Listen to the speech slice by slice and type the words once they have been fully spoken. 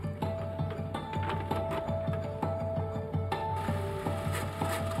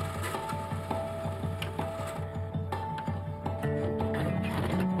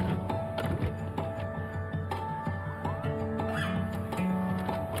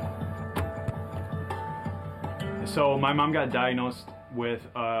So my mom got diagnosed with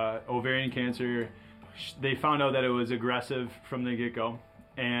ovarian cancer. They found out that it was aggressive from the get-go,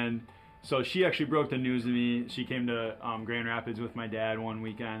 and so she actually broke the news to me. She came to Grand Rapids with my dad one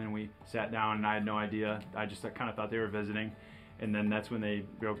weekend, and we sat down, and I had no idea. I just kind of thought they were visiting, and then that's when they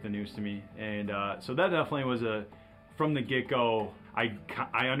broke the news to me. And so that definitely was from the get-go,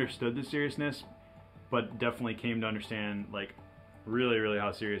 I understood the seriousness, but definitely came to understand like really, really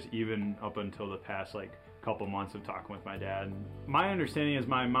how serious, even up until the past like couple months of talking with my dad. My understanding is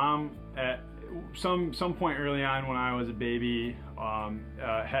my mom at some point early on when I was a baby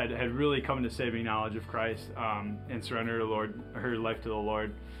had really come to saving knowledge of Christ and surrendered her life to the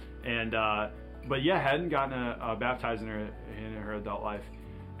Lord, and but hadn't gotten baptized in her adult life.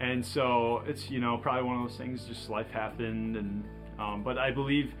 And so it's probably one of those things, just life happened, and but I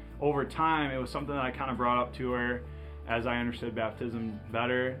believe over time it was something that I kind of brought up to her as I understood baptism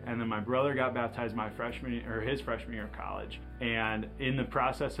better. And then my brother got baptized his freshman year of college, and in the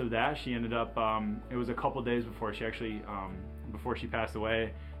process of that, she ended up it was a couple days before she actually before she passed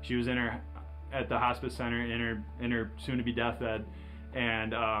away. She was at the hospice center in her soon-to-be deathbed,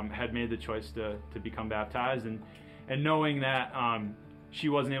 and had made the choice to become baptized, and knowing that she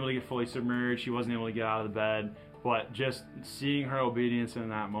wasn't able to get fully submerged, she wasn't able to get out of the bed, but just seeing her obedience in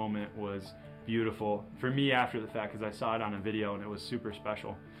that moment was beautiful for me after the fact, because I saw it on a video and it was super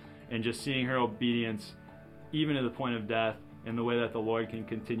special. And just seeing her obedience even to the point of death, and the way that the Lord can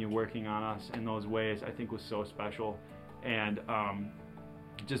continue working on us in those ways, I think was so special, and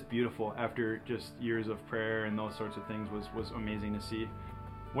just beautiful after just years of prayer and those sorts of things was amazing to see.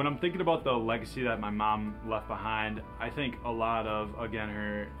 When I'm thinking about the legacy that my mom left behind, I think a lot of, again,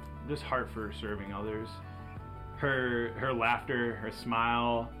 her just heart for serving others, her laughter, her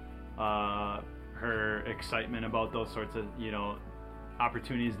smile, her excitement about those sorts of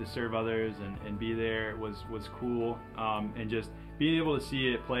opportunities to serve others and be there was cool, and just being able to see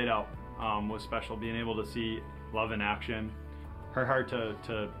it played out was special. Being able to see love in action, her heart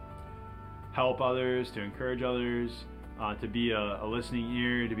to help others, to encourage others, to be a listening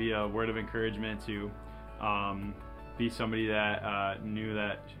ear, to be a word of encouragement, to be somebody that knew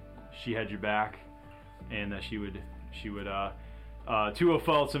that she had your back, and that she would to a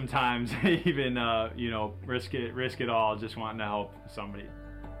fault sometimes even risk it all, just wanting to help somebody.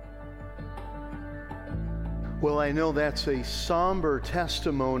 Well, I know that's a somber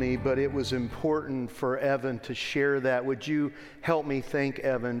testimony, but it was important for Evan to share that. Would you help me thank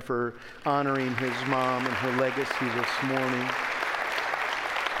Evan for honoring his mom and her legacy this morning?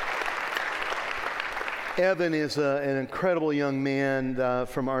 Evan is an incredible young man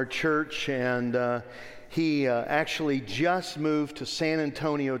from our church, and he actually just moved to San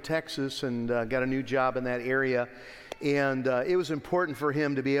Antonio, Texas, and got a new job in that area. And it was important for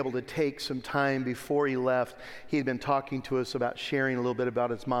him to be able to take some time before he left. He had been talking to us about sharing a little bit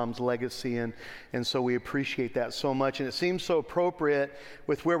about his mom's legacy, and so we appreciate that so much. And it seems so appropriate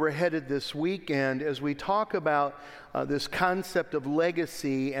with where we're headed this weekend as we talk about this concept of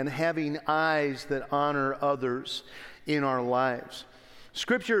legacy and having eyes that honor others in our lives.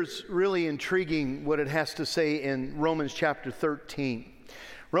 Scripture's really intriguing what it has to say in Romans chapter 13.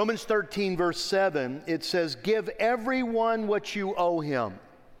 Romans 13, verse 7, it says, "Give everyone what you owe him.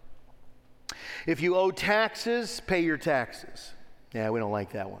 If you owe taxes, pay your taxes." Yeah, we don't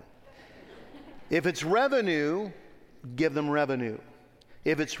like that one. "If it's revenue, give them revenue.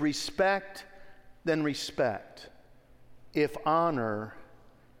 If it's respect, then respect. If honor,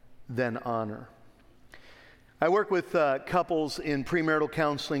 then honor." I work with couples in premarital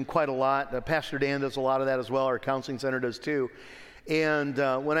counseling quite a lot. Pastor Dan does a lot of that as well. Our counseling center does too. And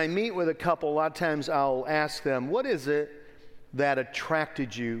when I meet with a couple, a lot of times I'll ask them, what is it that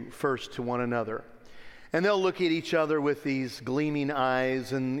attracted you first to one another? And they'll look at each other with these gleaming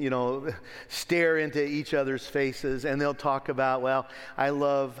eyes and, stare into each other's faces. And they'll talk about, well, I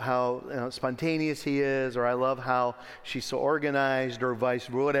love how spontaneous he is, or I love how she's so organized, or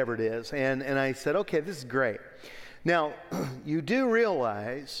whatever it is. And I said, okay, this is great. Now, you do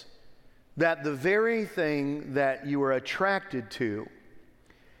realize that the very thing that you are attracted to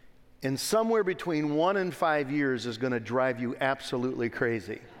in somewhere between 1 and 5 years is going to drive you absolutely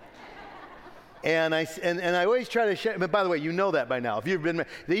crazy. And I always try to share, but by the way, you know that by now. If you've been,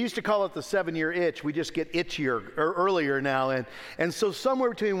 they used to call it the 7-year itch. We just get itchier earlier now. And so somewhere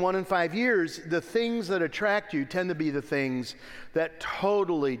between 1 and 5 years, the things that attract you tend to be the things that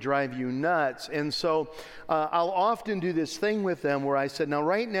totally drive you nuts. And so I'll often do this thing with them where I said, now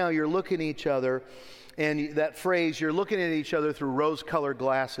right now you're looking at each other, and that phrase, you're looking at each other through rose-colored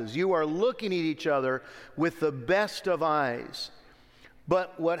glasses. You are looking at each other with the best of eyes.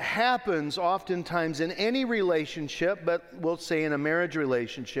 But what happens oftentimes in any relationship, but we'll say in a marriage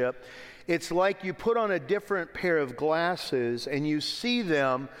relationship, it's like you put on a different pair of glasses and you see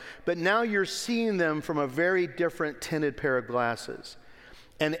them, but now you're seeing them from a very different tinted pair of glasses.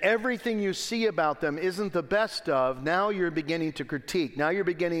 And everything you see about them isn't the best of. Now you're beginning to critique. Now you're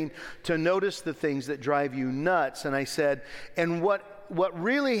beginning to notice the things that drive you nuts. And I said, and what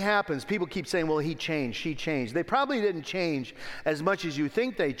really happens, people keep saying, well, he changed, she changed. They probably didn't change as much as you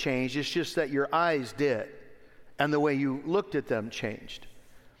think they changed. It's just that your eyes did. And the way you looked at them changed.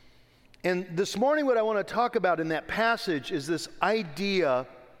 And this morning what I want to talk about in that passage is this idea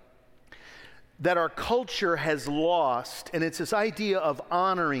that our culture has lost, and it's this idea of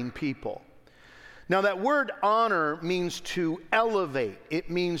honoring people. Now that word honor means to elevate. It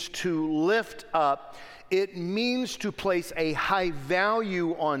means to lift up. It means to place a high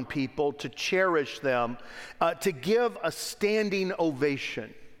value on people, to cherish them, to give a standing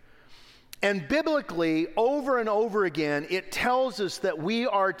ovation. And biblically, over and over again, it tells us that we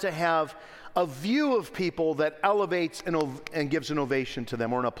are to have a view of people that elevates and gives an ovation to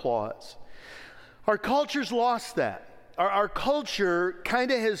them, or an applause. Our culture's lost that. Our culture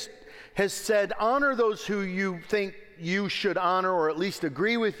kind of has said, honor those who you think you should honor, or at least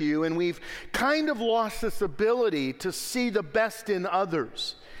agree with you, and we've kind of lost this ability to see the best in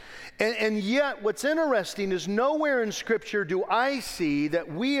others. And yet, what's interesting is nowhere in Scripture do I see that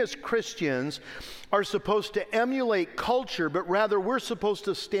we as Christians are supposed to emulate culture, but rather we're supposed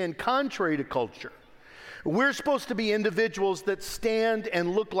to stand contrary to culture. We're supposed to be individuals that stand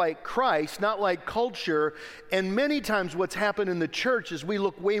and look like Christ, not like culture. And many times what's happened in the church is we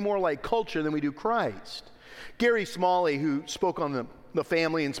look way more like culture than we do Christ. Gary Smalley, who spoke on the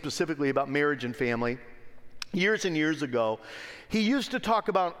family and specifically about marriage and family, years and years ago, he used to talk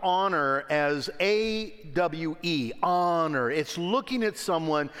about honor as A-W-E, honor. It's looking at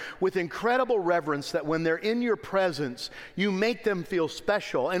someone with incredible reverence that when they're in your presence, you make them feel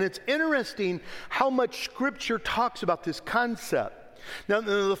special. And it's interesting how much Scripture talks about this concept. Now,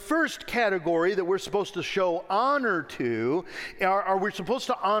 the first category that we're supposed to show honor to are we're supposed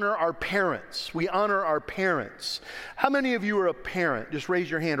to honor our parents. We honor our parents. How many of you are a parent? Just raise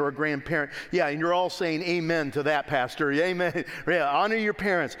your hand, or a grandparent. Yeah, and you're all saying amen to that, Pastor. Amen. Yeah, honor your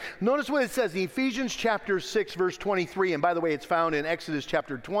parents. Notice what it says in Ephesians chapter 6, verse 23. And by the way, it's found in Exodus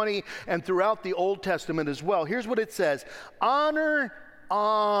chapter 20 and throughout the Old Testament as well. Here's what it says. Honor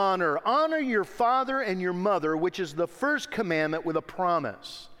your father and your mother, which is the first commandment with a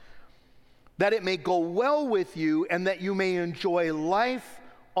promise, that it may go well with you and that you may enjoy life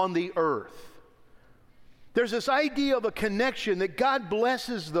on the earth. There's this idea of a connection that God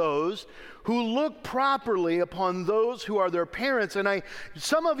blesses those who look properly upon those who are their parents. And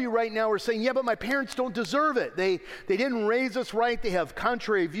some of you right now are saying, yeah, but my parents don't deserve it. They didn't raise us right. They have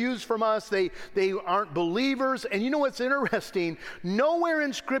contrary views from us. They aren't believers. And you know what's interesting? Nowhere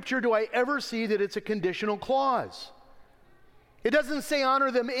in Scripture do I ever see that it's a conditional clause. It doesn't say honor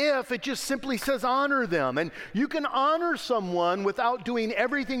them if, it just simply says honor them. And you can honor someone without doing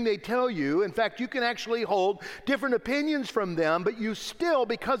everything they tell you. In fact, you can actually hold different opinions from them, but you still,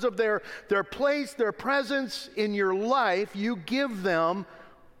 because of their place, their presence in your life, you give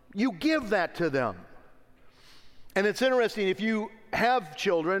that to them. And it's interesting, if you have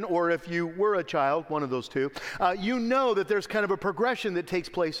children, or if you were a child, one of those two, you know that there's kind of a progression that takes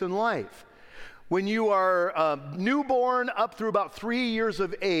place in life. When you are newborn up through about 3 years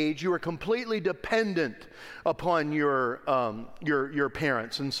of age, you are completely dependent upon your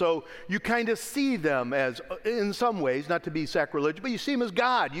parents. And so you kind of see them as, in some ways, not to be sacrilegious, but you see them as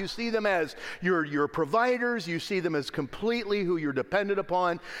God. You see them as your providers. You see them as completely who you're dependent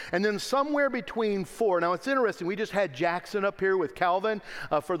upon. And then somewhere between 4, now it's interesting, we just had Jackson up here with Calvin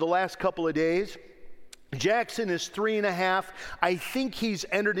for the last couple of days. Jackson is 3.5. I think he's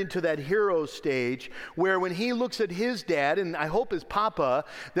entered into that hero stage where when he looks at his dad, and I hope his papa,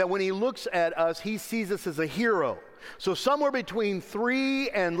 that when he looks at us, he sees us as a hero. So somewhere between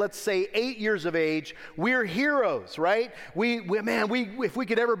 3 and let's say 8 years of age, we're heroes, right? If we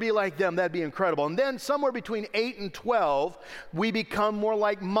could ever be like them, that'd be incredible. And then somewhere between 8 and 12, we become more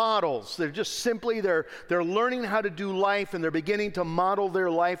like models. They're just simply, they're learning how to do life, and they're beginning to model their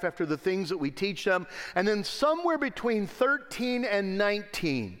life after the things that we teach them. And then somewhere between 13 and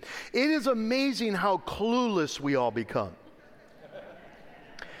 19, it is amazing how clueless we all become.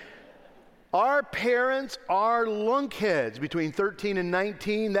 Our parents are lunkheads between 13 and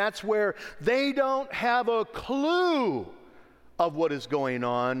 19. That's where they don't have a clue of what is going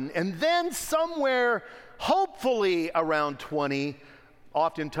on. And then somewhere, hopefully around 20,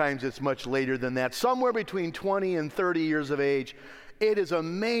 oftentimes it's much later than that, somewhere between 20 and 30 years of age, it is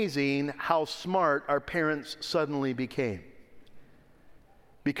amazing how smart our parents suddenly became.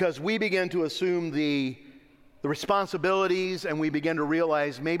 Because we began to assume the responsibilities, and we began to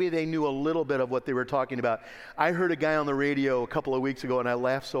realize maybe they knew a little bit of what they were talking about. I heard a guy on the radio a couple of weeks ago, and I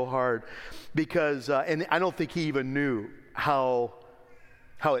laughed so hard because, and I don't think he even knew how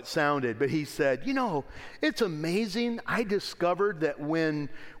it sounded, but he said, you know, it's amazing. I discovered that when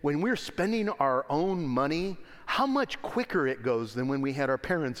we're spending our own money, how much quicker it goes than when we had our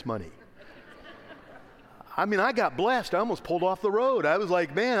parents' money. I mean, I got blessed. I almost pulled off the road. I was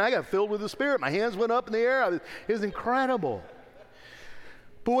like, man, I got filled with the Spirit. My hands went up in the air. It was incredible.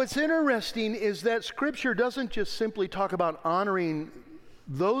 But what's interesting is that Scripture doesn't just simply talk about honoring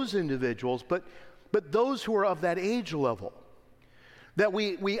those individuals, but those who are of that age level. That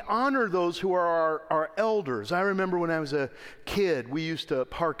we honor those who are our elders. I remember when I was a kid, we used to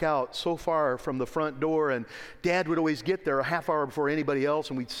park out so far from the front door, and Dad would always get there a half hour before anybody else,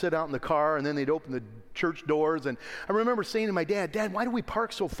 and we'd sit out in the car, and then they'd open the church doors. And I remember saying to my dad, Dad, why do we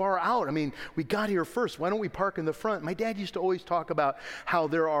park so far out? I mean, we got here first. Why don't we park in the front? My dad used to always talk about how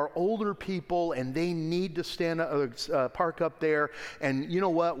there are older people and they need to park up there. And you know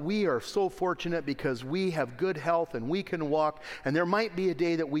what? We are so fortunate because we have good health and we can walk. And there might be a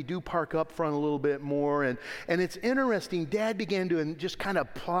day that we do park up front a little bit more. And it's interesting. Dad began to just kind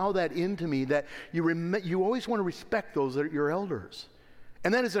of plow that into me that you always want to respect those that are your elders.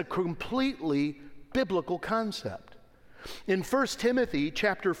 And that is a completely biblical concept. In 1 Timothy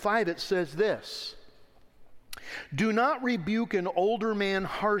chapter 5, it says this: do not rebuke an older man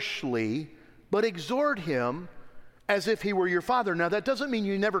harshly, but exhort him as if he were your father. Now, that doesn't mean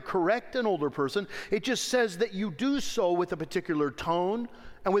you never correct an older person. It just says that you do so with a particular tone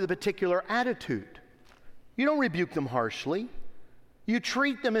and with a particular attitude. You don't rebuke them harshly. You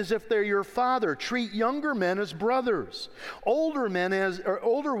treat them as if they're your father. Treat younger men as brothers, older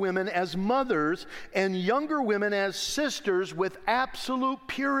women as mothers, and younger women as sisters with absolute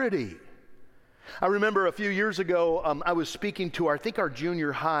purity. I remember a few years ago, I was speaking to our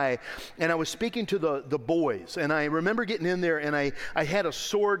junior high, and I was speaking to the boys. And I remember getting in there, and I had a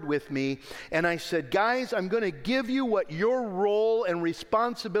sword with me, and I said, guys, I'm going to give you what your role and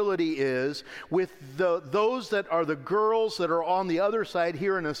responsibility is with those that are the girls that are on the other side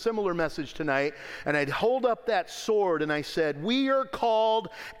here in a similar message tonight. And I'd hold up that sword, and I said, we are called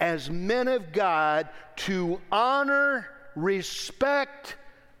as men of God to honor, respect,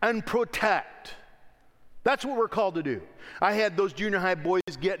 and protect. That's what we're called to do. I had those junior high boys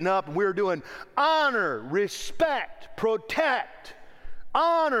getting up, and we were doing honor, respect, protect.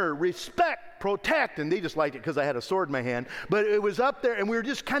 Honor, respect, protect. And they just liked it because I had a sword in my hand. But it was up there, and we were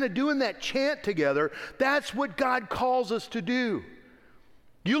just kind of doing that chant together. That's what God calls us to do.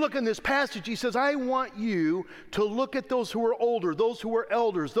 You look in this passage, he says, I want you to look at those who are older, those who are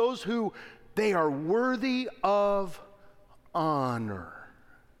elders, those who they are worthy of honor.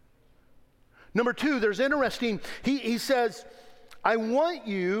 Number two, there's interesting, he says, I want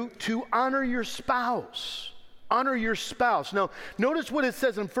you to honor your spouse. Honor your spouse. Now, notice what it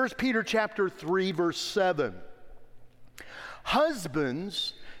says in 1 Peter chapter 3, verse 7.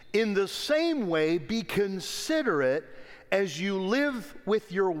 Husbands, in the same way, be considerate as you live with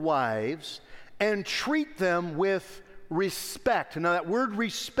your wives and treat them with respect. Now, that word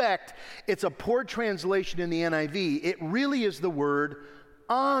respect, it's a poor translation in the NIV. It really is the word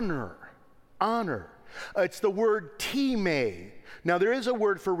honor. Honor. It's the word time. Now, there is a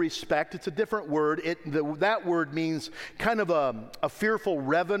word for respect. It's a different word. That word means kind of a fearful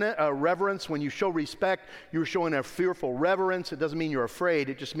reverence. When you show respect, you're showing a fearful reverence. It doesn't mean you're afraid.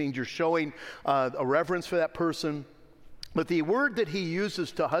 It just means you're showing a reverence for that person. But the word that he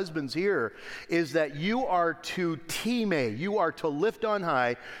uses to husbands here is that you are to time, you are to lift on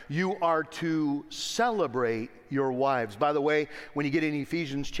high, you are to celebrate your wives. By the way, when you get in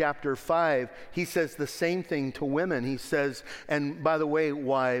Ephesians chapter 5, he says the same thing to women. He says, and by the way,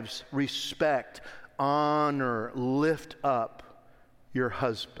 wives, respect, honor, lift up your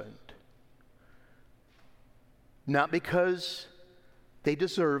husband. Not because they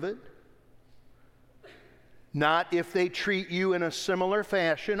deserve it, not if they treat you in a similar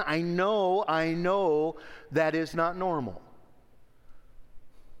fashion. I know that is not normal.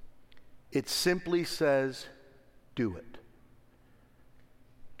 It simply says, do it.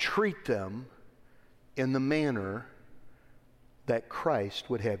 Treat them in the manner that Christ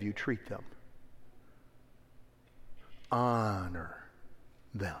would have you treat them. Honor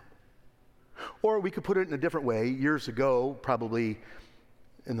them. Or we could put it in a different way. Years ago, probably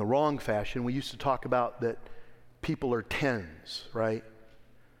in the wrong fashion, we used to talk about that people are 10s, right?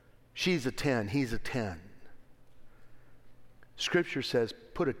 She's a 10, he's a 10. Scripture says,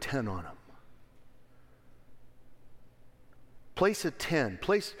 put a 10 on them. Place a 10.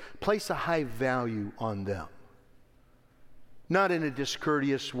 Place a high value on them. Not in a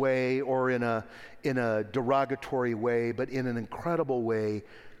discourteous way or in a derogatory way, but in an incredible way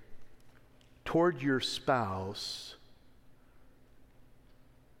toward your spouse.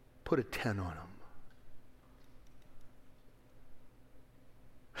 Put a 10 on them.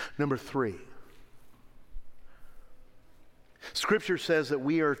 Number 3. Scripture says that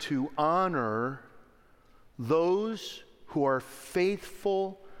we are to honor those who are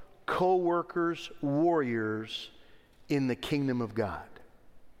faithful co-workers, warriors in the kingdom of God.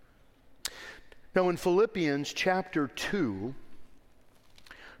 Now in Philippians chapter 2,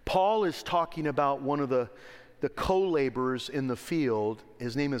 Paul is talking about one of the co-laborers in the field.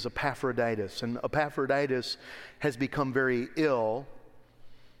 His name is Epaphroditus. And Epaphroditus has become very ill,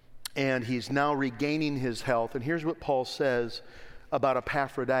 and he's now regaining his health. And here's what Paul says about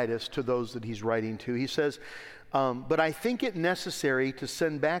Epaphroditus to those that he's writing to. He says, but I think it necessary to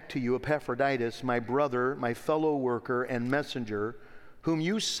send back to you Epaphroditus, my brother, my fellow worker and messenger, whom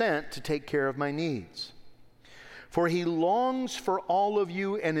you sent to take care of my needs. For he longs for all of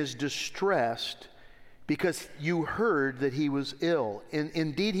you and is distressed because you heard that he was ill.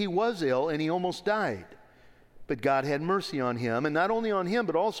 Indeed, he was ill and he almost died. But God had mercy on him, and not only on him,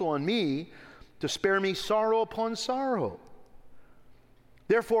 but also on me, to spare me sorrow upon sorrow.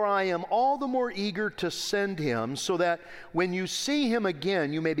 Therefore, I am all the more eager to send him, so that when you see him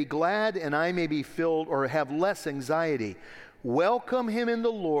again, you may be glad and I may be filled or have less anxiety. Welcome him in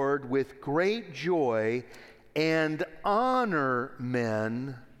the Lord with great joy and honor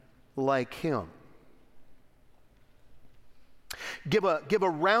men like him. Give a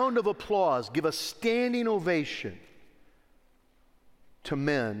round of applause, give a standing ovation to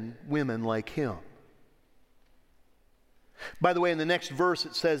men, women like him. By the way, in the next verse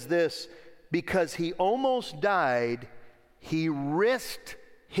it says this, because he almost died, he risked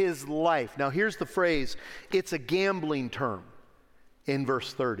his life. Now here's the phrase, it's a gambling term in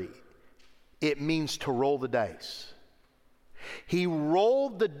verse 30. It means to roll the dice. He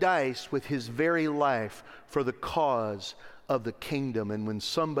rolled the dice with his very life for the cause of the kingdom. And when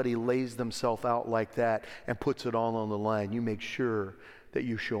somebody lays themselves out like that and puts it all on the line, you make sure that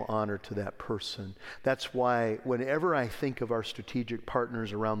you show honor to that person. That's why whenever I think of our strategic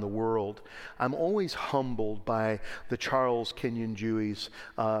partners around the world, I'm always humbled by the Charles Kenyon Jewies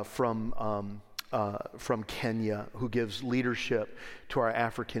from Kenya, who gives leadership to our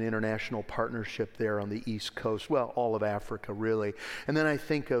African International Partnership there on the East Coast. Well, all of Africa, really. And then I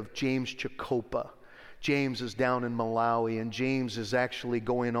think of James Chikopa. James is down in Malawi, and James is actually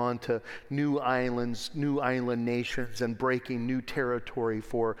going on to new islands, new island nations, and breaking new territory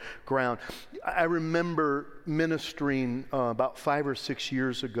for ground. I remember ministering about 5 or 6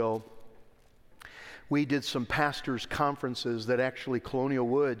 years ago. We did some pastors' conferences that actually, Colonial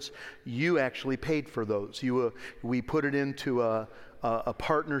Woods, you actually paid for those. We put it into a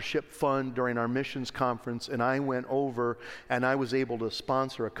partnership fund during our missions conference, and I went over and I was able to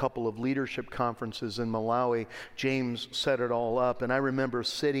sponsor a couple of leadership conferences in Malawi. James set it all up, and I remember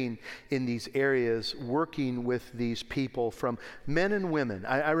sitting in these areas working with these people, from men and women.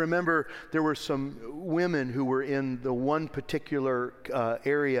 I remember there were some women who were in the one particular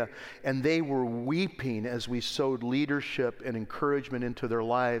area, and they were weeping as we sowed leadership and encouragement into their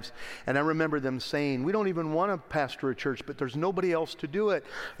lives. And I remember them saying, we don't even want to pastor a church, but there's nobody else to do it.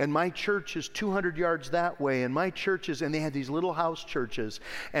 And my church is 200 yards that way, and my church is, and they had these little house churches,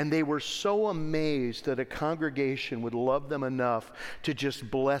 and they were so amazed that a congregation would love them enough to just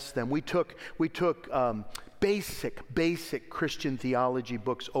bless them. We took basic Christian theology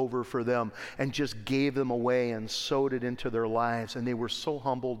books over for them and just gave them away and sowed it into their lives, and they were so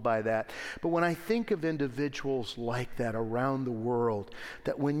humbled by that. But when I think of individuals like that around the world,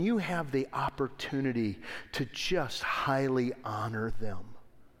 that when you have the opportunity to just highly honor them,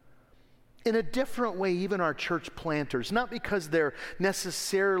 in a different way, even our church planters, not because they're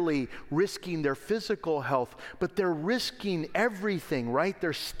necessarily risking their physical health, but they're risking everything, right?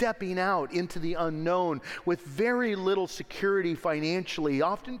 They're stepping out into the unknown with very little security financially,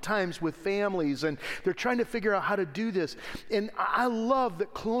 oftentimes with families, and they're trying to figure out how to do this. And I love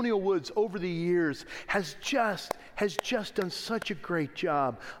that Colonial Woods over the years has just done such a great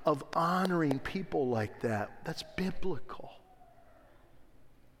job of honoring people like that. That's biblical.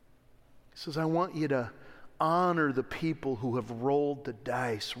 He says, I want you to honor the people who have rolled the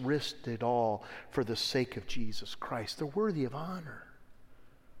dice, risked it all for the sake of Jesus Christ. They're worthy of honor.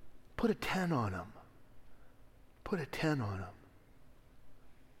 Put a 10 on them. Put a 10 on them.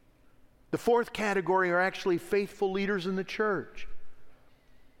 The fourth category are actually faithful leaders in the church.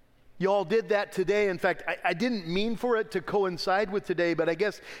 You all did that today. In fact, I didn't mean for it to coincide with today, but I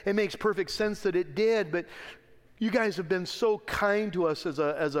guess it makes perfect sense that it did. But you guys have been so kind to us as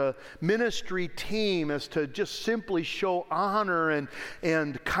a ministry team as to just simply show honor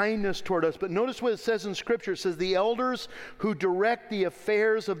and kindness toward us. But notice what it says in Scripture. It says, the elders who direct the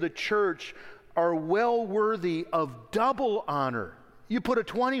affairs of the church are well worthy of double honor. You put a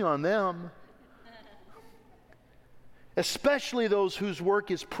 20 on them. Especially those whose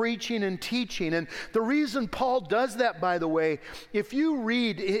work is preaching and teaching. And the reason Paul does that, by the way, if you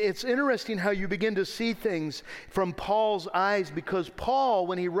read, it's interesting how you begin to see things from Paul's eyes, because Paul,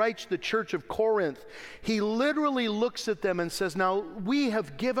 when he writes the church of Corinth, he literally looks at them and says, now we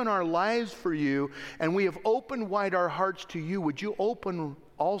have given our lives for you, and we have opened wide our hearts to you. Would you open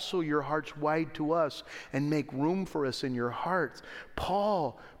also your hearts wide to us and make room for us in your hearts?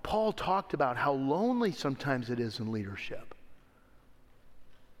 Paul talked about how lonely sometimes it is in leadership.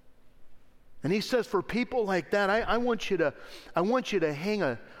 And he says, for people like that, I want you to hang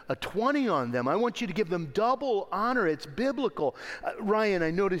a 20 on them. I want you to give them double honor. It's biblical. Ryan,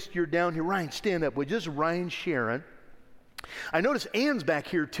 I noticed you're down here. Ryan, stand up. This is Ryan Sharon. I notice Ann's back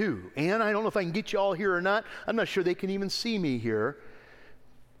here too. Ann, I don't know if I can get you all here or not. I'm not sure they can even see me here.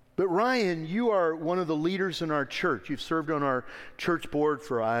 But Ryan, you are one of the leaders in our church. You've served on our church board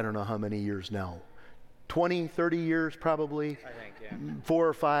for I don't know how many years now. 20, 30 years probably? I think, yeah. 4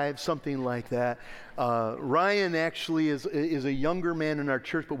 or 5, something like that. Ryan actually is a younger man in our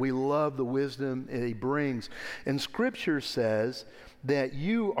church, but we love the wisdom he brings. And Scripture says that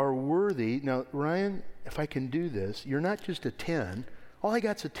you are worthy. Now, Ryan, if I can do this, you're not just a 10. All I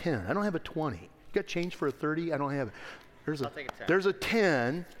got's a 10. I don't have a 20. You got change for a 30? I don't have it. I'll take a 10. There's a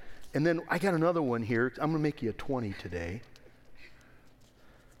 10. And then I got another one here. I'm going to make you a 20 today.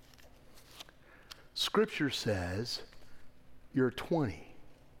 Scripture says you're a 20.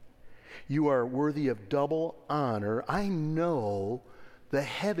 You are worthy of double honor. I know the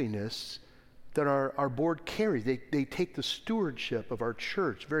heaviness that our board carries. They take the stewardship of our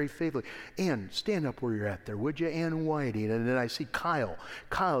church very faithfully. Ann, stand up where you're at there, would you? Ann Whiting. And then I see Kyle.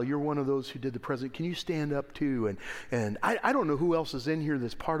 Kyle, you're one of those who did the president. Can you stand up too? And I don't know who else is in here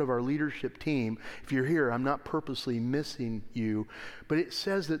that's part of our leadership team. If you're here, I'm not purposely missing you. But it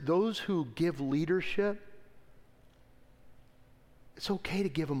says that those who give leadership, it's okay to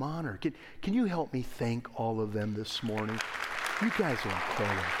give them honor. Can you help me thank all of them this morning? You guys are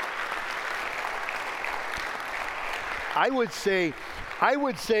incredible. I would say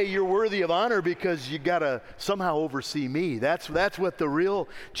you're worthy of honor because you got to somehow oversee me. That's what the real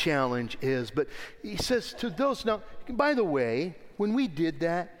challenge is. But he says to those, now, by the way, when we did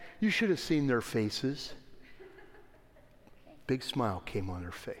that, you should have seen their faces. Big smile came on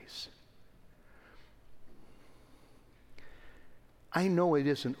their face. I know it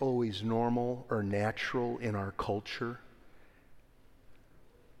isn't always normal or natural in our culture.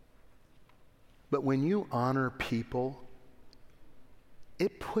 But when you honor people,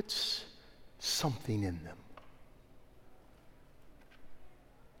 it puts something in them.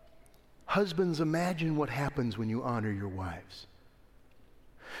 Husbands, imagine what happens when you honor your wives.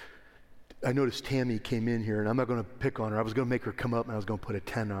 I noticed Tammy came in here, and I'm not going to pick on her. I was going to make her come up, and I was going to put a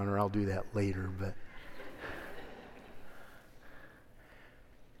 10 on her. I'll do that later. But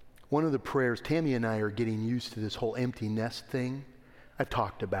one of the prayers, Tammy and I are getting used to this whole empty nest thing. I've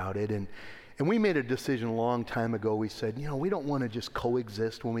talked about it, and we made a decision a long time ago. We said, we don't want to just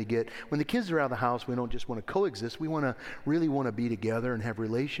coexist when the kids are out of the house, we don't just want to coexist. We really want to be together and have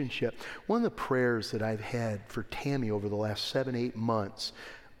relationship. One of the prayers that I've had for Tammy over the last 7-8 months,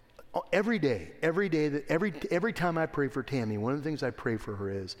 every time I pray for Tammy, one of the things I pray for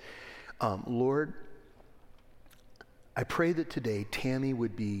her is, Lord, I pray that today Tammy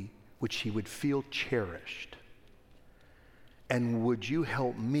would she would feel cherished. And would you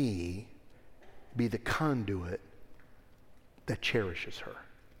help me be the conduit that cherishes her?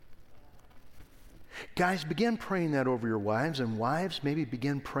 Guys, begin praying that over your wives, and wives, maybe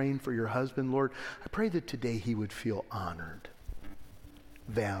begin praying for your husband. Lord, I pray that today he would feel honored,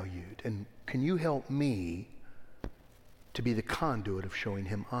 valued, and can you help me to be the conduit of showing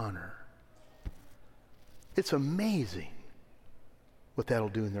him honor? It's amazing what that'll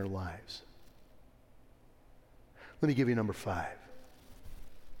do in their lives. Let me give you number 5.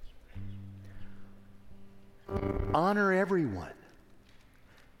 Honor everyone.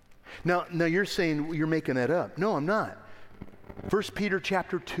 Now you're saying you're making that up. No, I'm not. 1 Peter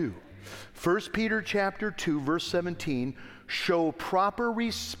chapter 2. 1 Peter chapter 2, verse 17, show proper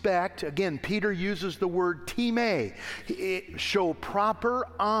respect. Again, Peter uses the word time. Show proper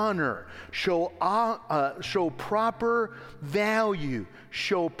honor, show proper value,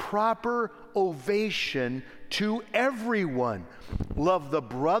 show proper ovation to everyone. Love the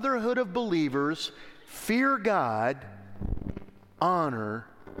brotherhood of believers, fear God, honor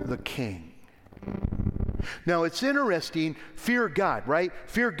the king. Now it's interesting, fear God, right?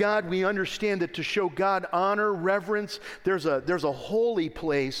 Fear God, we understand that to show God honor, reverence, there's a holy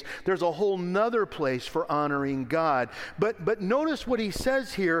place. There's a whole nother place for honoring God. But notice what he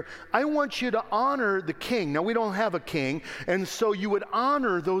says here, I want you to honor the king. Now we don't have a king, and so you would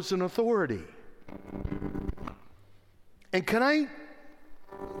honor those in authority. And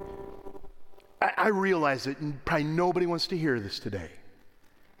I realize that probably nobody wants to hear this today.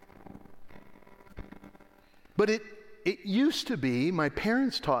 But it used to be, my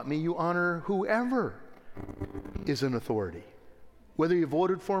parents taught me, you honor whoever is in authority, whether you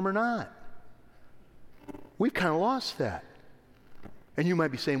voted for him or not. We've kind of lost that. And you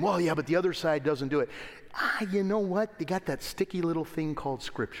might be saying, well, yeah, but the other side doesn't do it. You know what? They got that sticky little thing called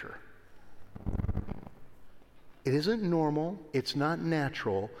Scripture. It isn't normal, it's not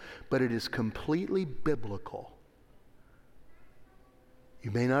natural, but it is completely biblical. You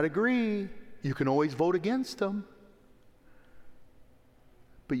may not agree. You can always vote against them.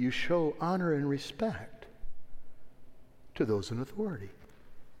 But you show honor and respect to those in authority.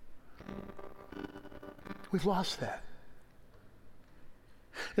 We've lost that.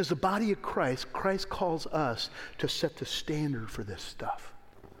 As the body of Christ, Christ calls us to set the standard for this stuff.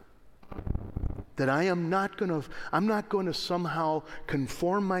 That I'm not going to somehow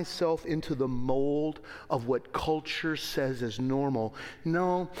conform myself into the mold of what culture says is normal.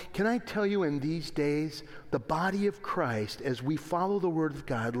 No, can I tell you, in these days, the body of Christ, as we follow the Word of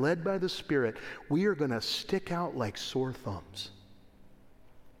God, led by the Spirit, we are going to stick out like sore thumbs.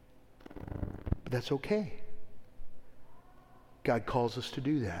 But that's okay. God calls us to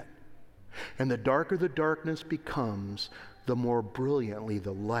do that. And the darker the darkness becomes, the more brilliantly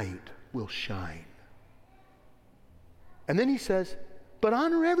the light will shine. And then he says, but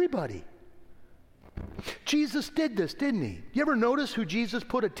honor everybody. Jesus did this, didn't he? You ever notice who Jesus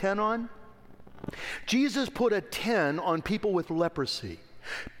put a 10 on? Jesus put a 10 on people with leprosy.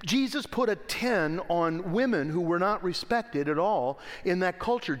 Jesus put a 10 on women who were not respected at all in that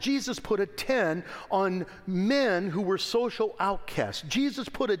culture. Jesus put a 10 on men who were social outcasts. Jesus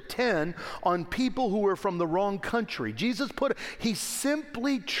put a 10 on people who were from the wrong country. He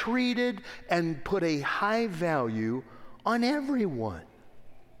simply treated and put a high value on everyone.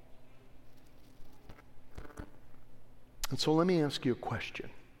 And so let me ask you a question.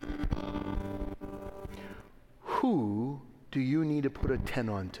 Who do you need to put a 10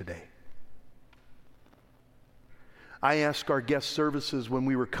 on today? I asked our guest services when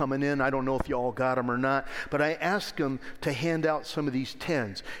we were coming in, I don't know if you all got them or not, but I asked them to hand out some of these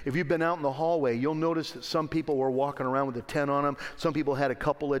 10s. If you've been out in the hallway, you'll notice that some people were walking around with a 10 on them. Some people had a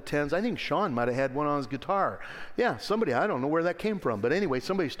couple of 10s. I think Sean might have had one on his guitar. Yeah, somebody, I don't know where that came from, but anyway,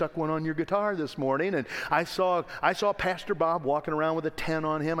 somebody stuck one on your guitar this morning, and I saw Pastor Bob walking around with a 10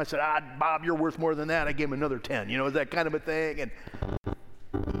 on him. I said, Bob, you're worth more than that. I gave him another 10. You know, that kind of a thing. And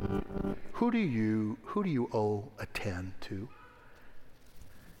who do you owe a 10 to?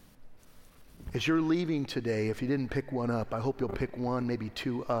 As you're leaving today, if you didn't pick one up, I hope you'll pick one, maybe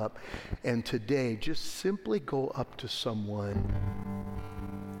two up. And today, just simply go up to someone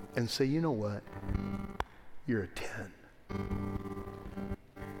and say, you know what? You're a 10.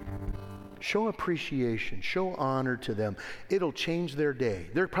 Show appreciation, show honor to them. It'll change their day.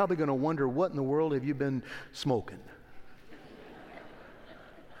 They're probably going to wonder, what in the world have you been smoking?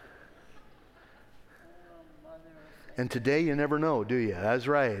 And today you never know, do you? That's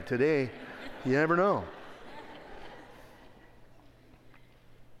right. Today you never know.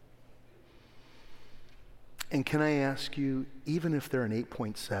 And can I ask you, even if they're an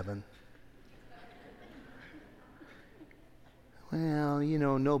 8.7, well, you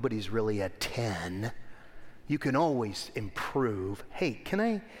know, nobody's really a 10. You can always improve. Hey, can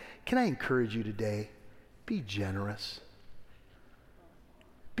I encourage you today? Be generous.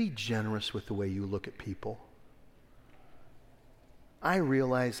 Be generous with the way you look at people. I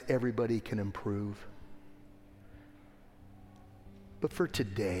realize everybody can improve. But for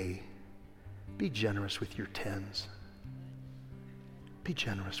today, be generous with your 10s. Be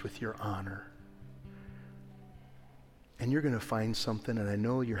generous with your honor. And you're going to find something, and I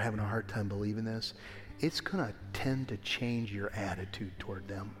know you're having a hard time believing this, it's going to tend to change your attitude toward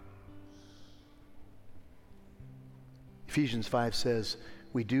them. Ephesians 5 says,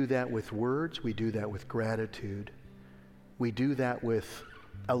 We do that with words. We do that with gratitude. We do that with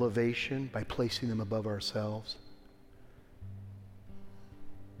elevation by placing them above ourselves.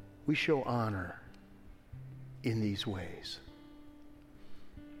 We show honor in these ways.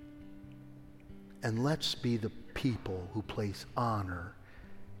 And let's be the people who place honor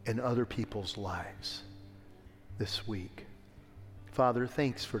in other people's lives this week. Father,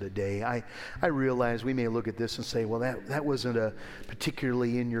 thanks for today. I realize we may look at this and say, well, that wasn't a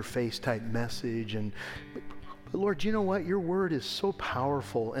particularly in-your-face type message. But Lord, you know what? Your word is so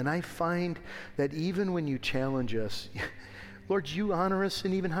powerful. And I find that even when you challenge us, Lord, you honor us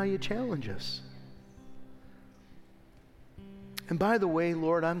in even how you challenge us. And by the way,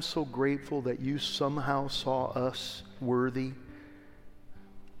 Lord, I'm so grateful that you somehow saw us worthy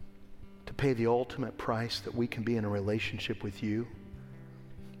to pay the ultimate price that we can be in a relationship with you.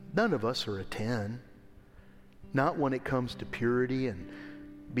 None of us are a 10. Not when it comes to purity and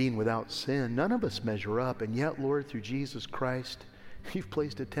being without sin. None of us measure up. And yet, Lord, through Jesus Christ, you've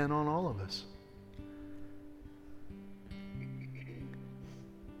placed a 10 on all of us.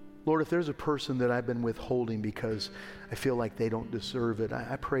 Lord, if there's a person that I've been withholding because I feel like they don't deserve it,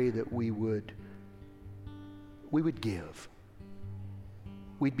 I pray that we would give.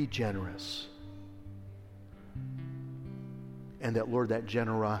 We'd be generous. And that, Lord, that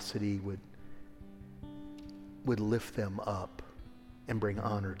generosity would lift them up and bring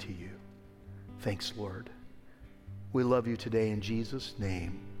honor to you. Thanks, Lord. We love you today in Jesus'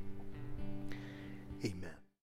 name. Amen.